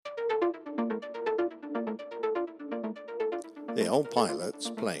The Old Pilot's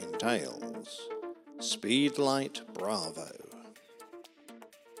Plain Tales. Speedlight Bravo.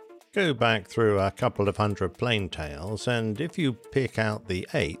 Go back through a couple of hundred plain tales, and if you pick out the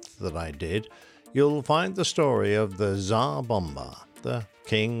 8th that I did, you'll find the story of the Tsar Bomba, the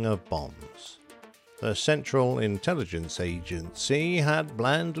king of bombs. The Central Intelligence Agency had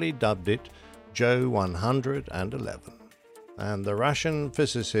blandly dubbed it Joe 111, and the Russian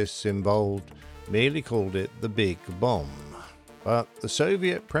physicists involved merely called it the Big Bomb. But the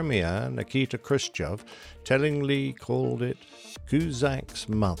Soviet Premier Nikita Khrushchev tellingly called it Kuzak's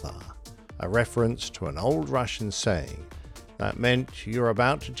mother, a reference to an old Russian saying that meant you're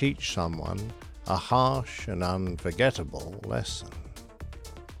about to teach someone a harsh and unforgettable lesson.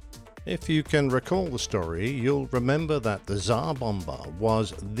 If you can recall the story, you'll remember that the Tsar Bomba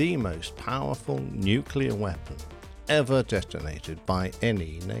was the most powerful nuclear weapon ever detonated by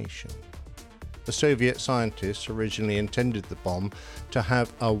any nation. The Soviet scientists originally intended the bomb to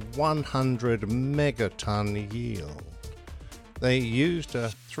have a 100 megaton yield. They used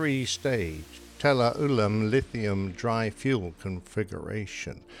a 3-stage Tellur-Ulam lithium dry fuel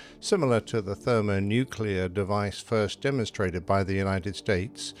configuration, similar to the thermonuclear device first demonstrated by the United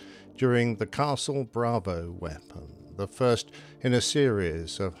States during the Castle Bravo weapon, the first in a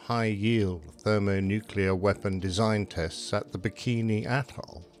series of high-yield thermonuclear weapon design tests at the Bikini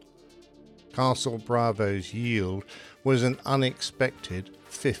Atoll. Castle Bravo's yield was an unexpected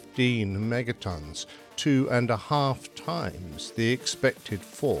 15 megatons, 2.5 times the expected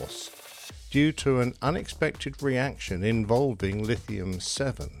force, due to an unexpected reaction involving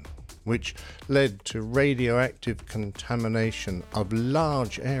lithium-7, which led to radioactive contamination of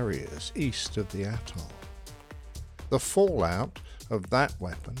large areas east of the atoll. The fallout of that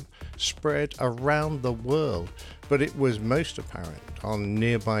weapon spread around the world, but it was most apparent on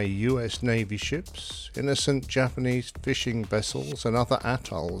nearby US Navy ships, innocent Japanese fishing vessels, and other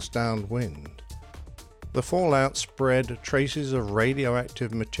atolls downwind. The fallout spread traces of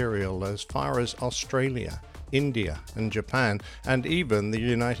radioactive material as far as Australia, India, and Japan, and even the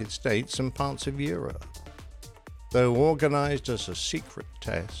United States and parts of Europe. Though organized as a secret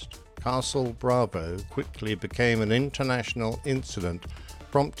test, Castle Bravo quickly became an international incident,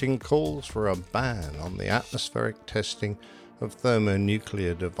 prompting calls for a ban on the atmospheric testing of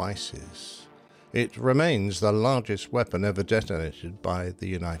thermonuclear devices. It remains the largest weapon ever detonated by the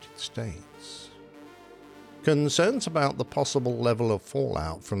United States. Concerns about the possible level of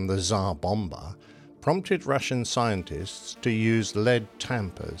fallout from the Tsar Bomba prompted Russian scientists to use lead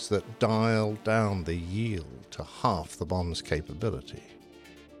tampers that dialed down the yield to half the bomb's capability.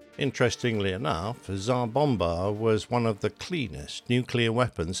 Interestingly enough, Tsar Bomba was one of the cleanest nuclear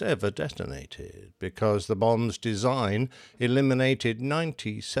weapons ever detonated, because the bomb's design eliminated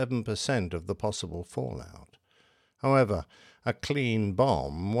 97% of the possible fallout. However, a clean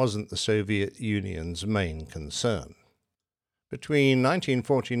bomb wasn't the Soviet Union's main concern. Between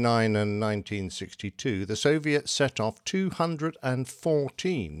 1949 and 1962, the Soviets set off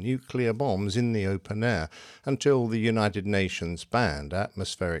 214 nuclear bombs in the open air until the United Nations banned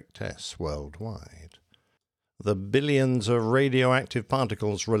atmospheric tests worldwide. The billions of radioactive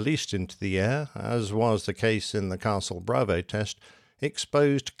particles released into the air, as was the case in the Castle Bravo test,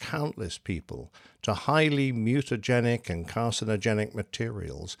 exposed countless people to highly mutagenic and carcinogenic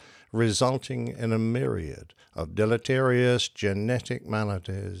materials, resulting in a myriad of deleterious genetic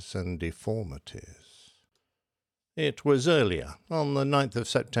maladies and deformities. It was earlier, on the 9th of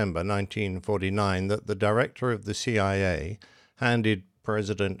September 1949, that the director of the CIA handed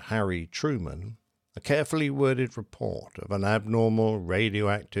President Harry Truman a carefully worded report of an abnormal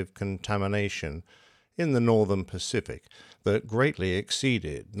radioactive contamination in the northern Pacific that greatly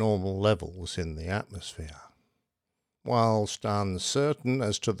exceeded normal levels in the atmosphere. Whilst uncertain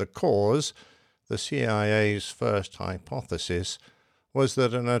as to the cause, the CIA's first hypothesis was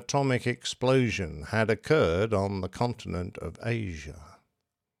that an atomic explosion had occurred on the continent of Asia.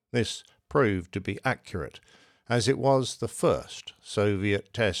 This proved to be accurate, as it was the first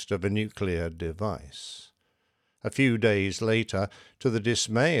Soviet test of a nuclear device. A few days later, to the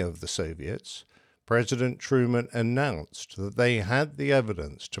dismay of the Soviets, President Truman announced that they had the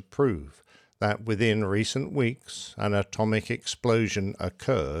evidence to prove that within recent weeks an atomic explosion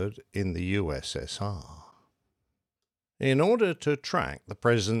occurred in the USSR. In order to track the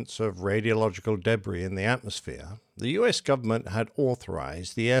presence of radiological debris in the atmosphere, the US government had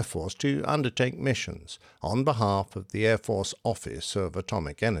authorized the Air Force to undertake missions on behalf of the Air Force Office of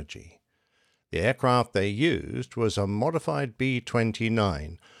Atomic Energy. The aircraft they used was a modified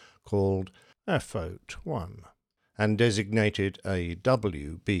B-29 called Afot-1, and designated a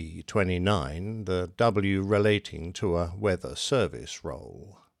WB-29, the W relating to a weather service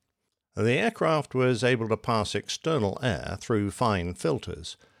role. The aircraft was able to pass external air through fine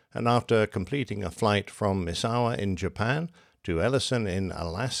filters, and after completing a flight from Misawa in Japan to Ellison in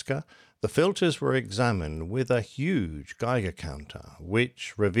Alaska, the filters were examined with a huge Geiger counter,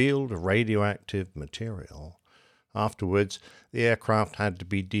 which revealed radioactive material. Afterwards, the aircraft had to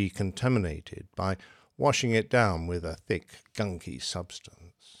be decontaminated by washing it down with a thick, gunky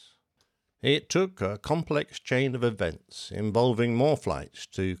substance. It took a complex chain of events involving more flights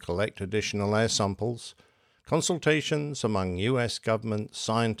to collect additional air samples, consultations among U.S. government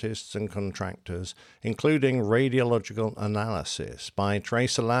scientists and contractors, including radiological analysis by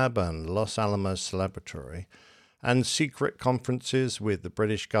Tracelab and Los Alamos Laboratory, and secret conferences with the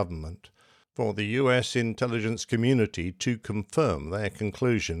British government, for the U.S. intelligence community to confirm their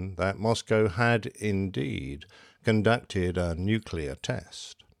conclusion that Moscow had indeed conducted a nuclear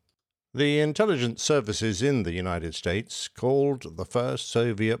test. The intelligence services in the United States called the first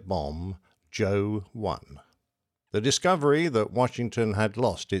Soviet bomb Joe-1. The discovery that Washington had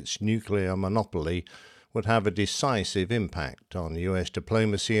lost its nuclear monopoly would have a decisive impact on U.S.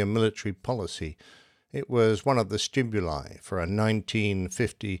 diplomacy and military policy. It was one of the stimuli for a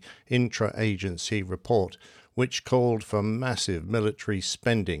 1950 intra-agency report which called for massive military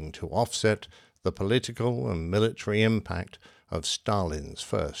spending to offset the political and military impact of Stalin's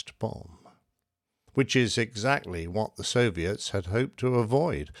first bomb, which is exactly what the Soviets had hoped to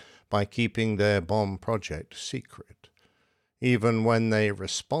avoid by keeping their bomb project secret. Even when they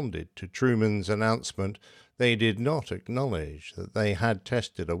responded to Truman's announcement, they did not acknowledge that they had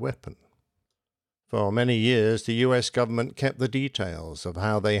tested a weapon. For many years, the U.S. government kept the details of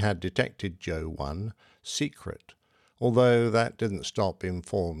how they had detected Joe-1 secret, although that didn't stop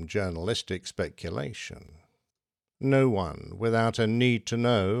informed journalistic speculation. No one, without a need to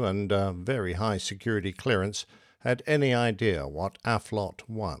know and a very high security clearance, had any idea what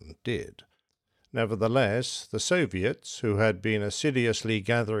Aflot-1 did. Nevertheless, the Soviets, who had been assiduously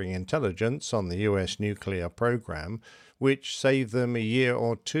gathering intelligence on the U.S. nuclear program, which saved them a year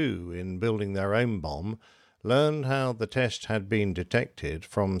or two in building their own bomb, learned how the test had been detected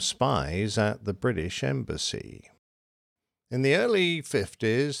from spies at the British Embassy. In the early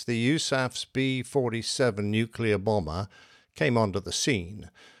 50s, the USAF's B-47 nuclear bomber came onto the scene,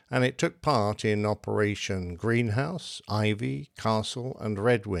 and it took part in Operation Greenhouse, Ivy, Castle, and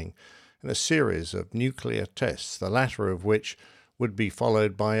Red Wing, in a series of nuclear tests, the latter of which would be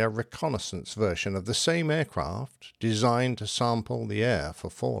followed by a reconnaissance version of the same aircraft designed to sample the air for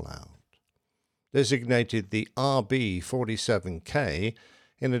fallout. Designated the RB-47K,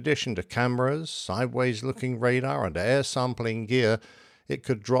 in addition to cameras, sideways-looking radar, and air sampling gear, it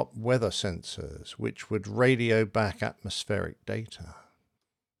could drop weather sensors, which would radio back atmospheric data.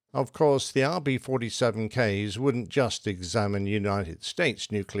 Of course, the RB-47Ks wouldn't just examine United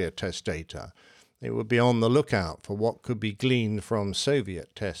States nuclear test data. They would be on the lookout for what could be gleaned from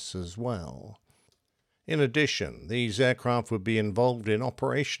Soviet tests as well. In addition, these aircraft would be involved in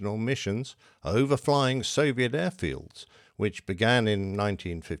operational missions overflying Soviet airfields, which began in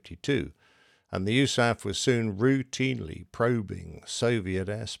 1952, and the USAF was soon routinely probing Soviet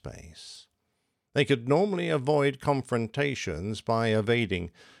airspace. They could normally avoid confrontations by evading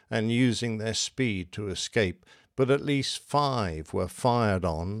and using their speed to escape, but at least 5 were fired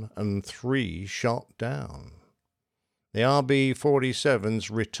on and 3 shot down. The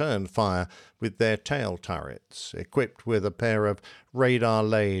RB-47s returned fire with their tail turrets, equipped with a pair of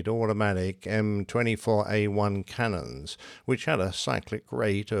radar-laid automatic M24A1 cannons, which had a cyclic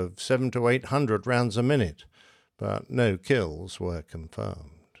rate of 700 to 800 rounds a minute, but no kills were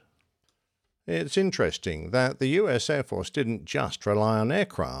confirmed. It's interesting that the US Air Force didn't just rely on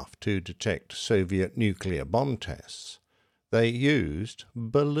aircraft to detect Soviet nuclear bomb tests. They used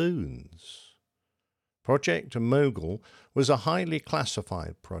balloons. Project Mogul was a highly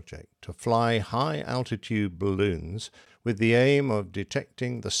classified project to fly high-altitude balloons with the aim of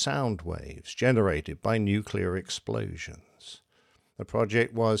detecting the sound waves generated by nuclear explosions. The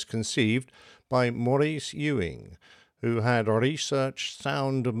project was conceived by Maurice Ewing, who had researched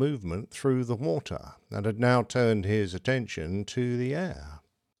sound movement through the water and had now turned his attention to the air.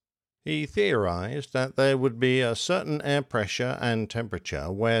 He theorized that there would be a certain air pressure and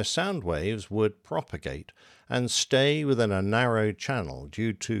temperature where sound waves would propagate and stay within a narrow channel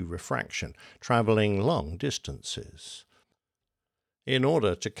due to refraction, traveling long distances. In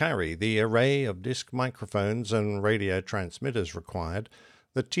order to carry the array of disc microphones and radio transmitters required,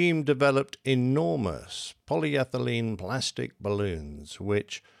 the team developed enormous polyethylene plastic balloons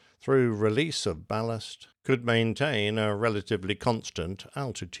which, through release of ballast, could maintain a relatively constant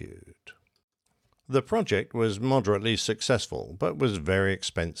altitude. The project was moderately successful, but was very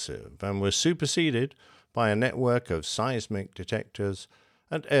expensive and was superseded by a network of seismic detectors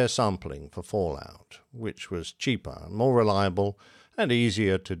and air sampling for fallout, which was cheaper, more reliable, and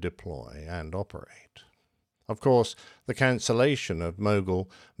easier to deploy and operate. Of course, the cancellation of Mogul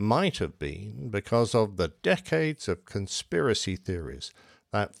might have been because of the decades of conspiracy theories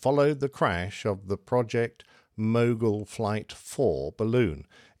that followed the crash of the Project Mogul Flight 4 balloon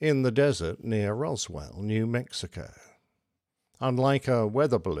in the desert near Roswell, New Mexico. Unlike a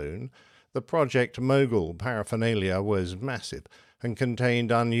weather balloon, the Project Mogul paraphernalia was massive and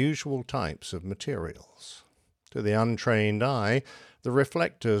contained unusual types of materials. To the untrained eye, the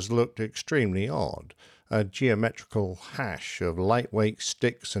reflectors looked extremely odd, a geometrical hash of lightweight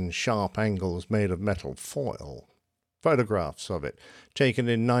sticks and sharp angles made of metal foil. Photographs of it, taken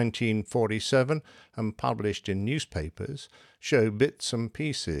in 1947 and published in newspapers, show bits and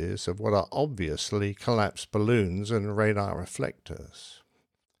pieces of what are obviously collapsed balloons and radar reflectors.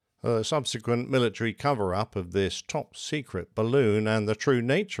 A subsequent military cover-up of this top-secret balloon and the true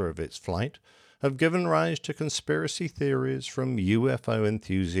nature of its flight have given rise to conspiracy theories from UFO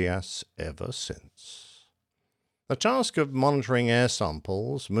enthusiasts ever since. The task of monitoring air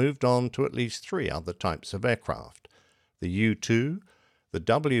samples moved on to at least 3 other types of aircraft: the U-2, the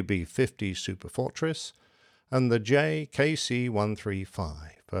WB-50 Superfortress, and the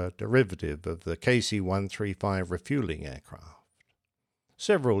KC-135, a derivative of the KC-135 refueling aircraft.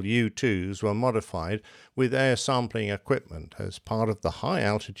 Several U-2s were modified with air sampling equipment as part of the High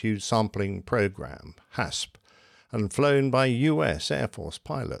Altitude Sampling Program, HASP, and flown by U.S. Air Force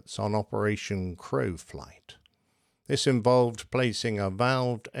pilots on Operation Crow Flight. This involved placing a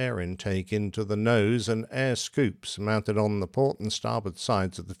valved air intake into the nose and air scoops mounted on the port and starboard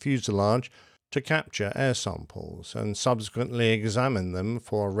sides of the fuselage to capture air samples and subsequently examine them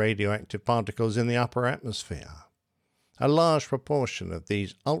for radioactive particles in the upper atmosphere. A large proportion of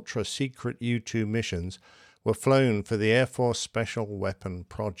these ultra-secret U-2 missions were flown for the Air Force Special Weapon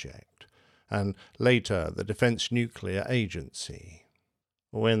Project, and later the Defense Nuclear Agency.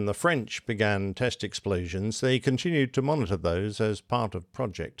 When the French began test explosions, they continued to monitor those as part of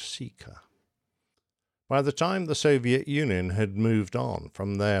Project Seeker. By the time the Soviet Union had moved on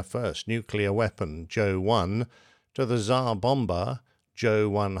from their first nuclear weapon, Joe-1, to the Tsar bomber,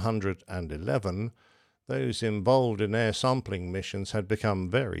 Joe-111, those involved in air sampling missions had become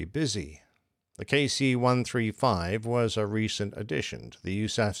very busy. The KC-135 was a recent addition to the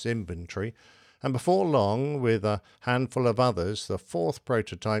USAF's inventory, and before long, with a handful of others, the 4th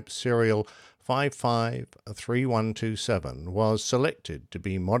prototype serial 553127 was selected to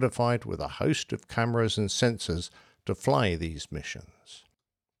be modified with a host of cameras and sensors to fly these missions.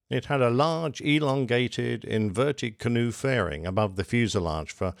 It had a large, elongated, inverted canoe fairing above the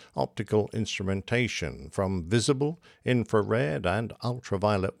fuselage for optical instrumentation from visible, infrared, and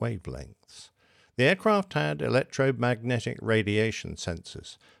ultraviolet wavelengths. The aircraft had electromagnetic radiation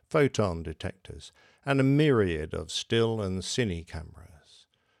sensors, photon detectors, and a myriad of still and cine cameras.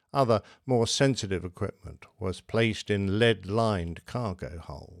 Other, more sensitive equipment was placed in lead-lined cargo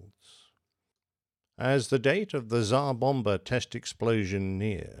holds. As the date of the Tsar bomber test explosion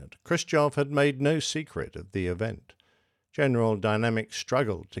neared, Khrushchev had made no secret of the event. General Dynamics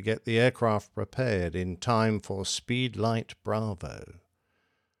struggled to get the aircraft prepared in time for Speedlight Bravo.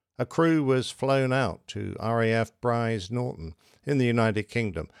 A crew was flown out to RAF Brize Norton in the United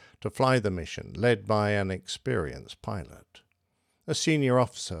Kingdom to fly the mission, led by an experienced pilot. A senior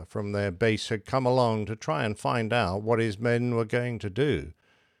officer from their base had come along to try and find out what his men were going to do.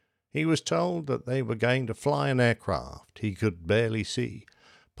 He was told that they were going to fly an aircraft he could barely see,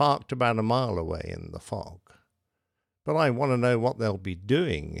 parked about a mile away in the fog. "But I want to know what they'll be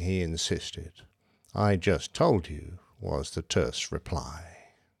doing," he insisted. "I just told you," was the terse reply.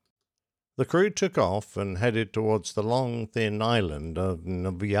 The crew took off and headed towards the long, thin island of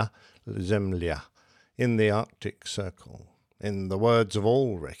Novaya Zemlya in the Arctic Circle. In the words of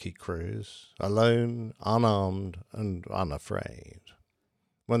all recce crews, alone, unarmed, and unafraid.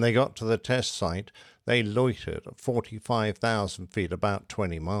 When they got to the test site, they loitered at 45,000 feet, about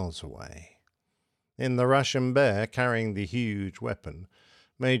 20 miles away. In the Russian Bear, carrying the huge weapon,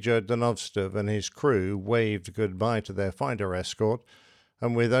 Major Donovstov and his crew waved goodbye to their fighter escort,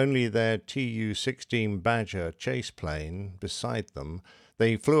 and with only their Tu-16 Badger chase plane beside them,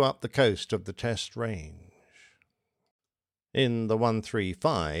 they flew up the coast of the test range. In the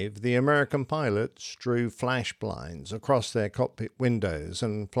 135, the American pilots drew flash blinds across their cockpit windows,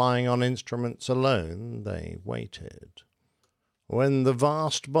 and flying on instruments alone, they waited. When the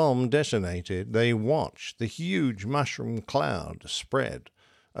vast bomb detonated, they watched the huge mushroom cloud spread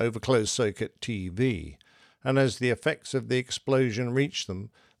over closed-circuit TV, and as the effects of the explosion reached them,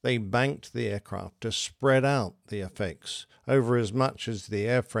 they banked the aircraft to spread out the effects over as much of the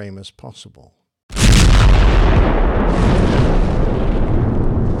airframe as possible.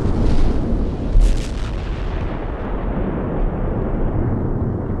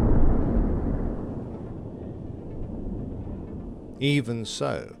 Even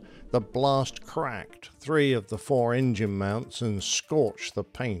so, the blast cracked 3 of the 4 engine mounts and scorched the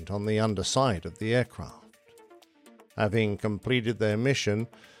paint on the underside of the aircraft. Having completed their mission,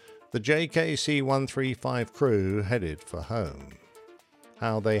 the JKC-135 crew headed for home.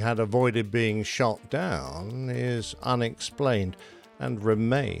 How they had avoided being shot down is unexplained and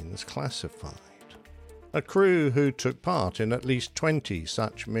remains classified. A crew who took part in at least 20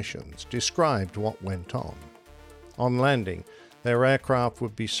 such missions described what went on. On landing, their aircraft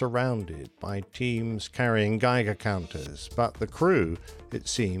would be surrounded by teams carrying Geiger counters, but the crew, it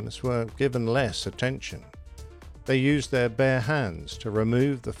seems, were given less attention. They used their bare hands to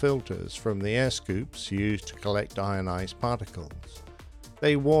remove the filters from the air scoops used to collect ionized particles.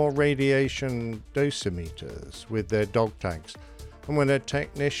 They wore radiation dosimeters with their dog tags, and when a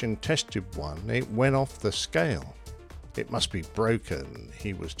technician tested one, it went off the scale. It must be broken,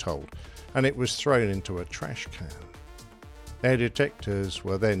 he was told, and it was thrown into a trash can. Their detectors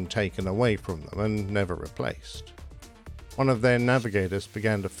were then taken away from them and never replaced. One of their navigators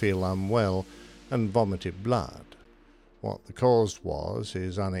began to feel unwell and vomited blood. What the cause was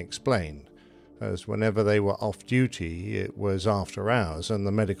is unexplained, as whenever they were off duty it was after hours and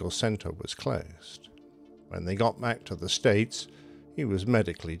the medical centre was closed. When they got back to the States, he was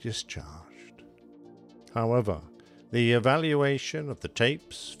medically discharged. However, the evaluation of the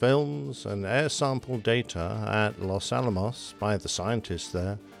tapes, films, and air sample data at Los Alamos by the scientists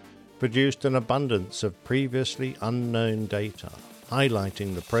there produced an abundance of previously unknown data,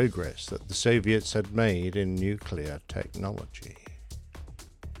 highlighting the progress that the Soviets had made in nuclear technology.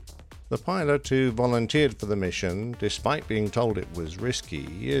 The pilot who volunteered for the mission, despite being told it was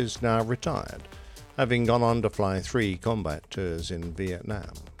risky, is now retired, having gone on to fly 3 combat tours in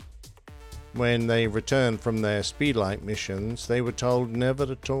Vietnam. When they returned from their speedlight missions, they were told never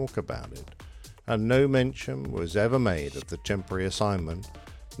to talk about it, and no mention was ever made of the temporary assignment,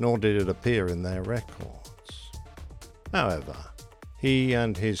 nor did it appear in their records. However, he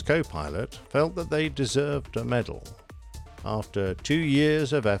and his co-pilot felt that they deserved a medal. After 2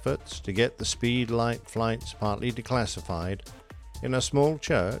 years of efforts to get the speedlight flights partly declassified, in a small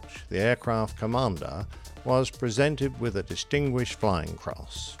church, the aircraft commander was presented with a Distinguished Flying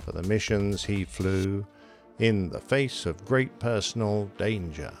Cross for the missions he flew in the face of great personal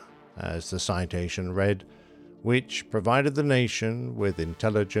danger, as the citation read, which provided the nation with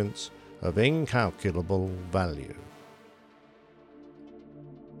intelligence of incalculable value.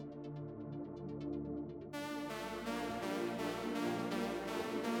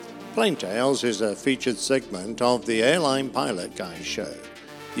 Plane Tales is a featured segment of the Airline Pilot Guy show.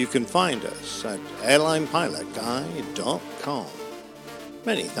 You can find us at airlinepilotguy.com.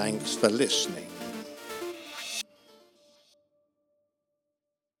 Many thanks for listening.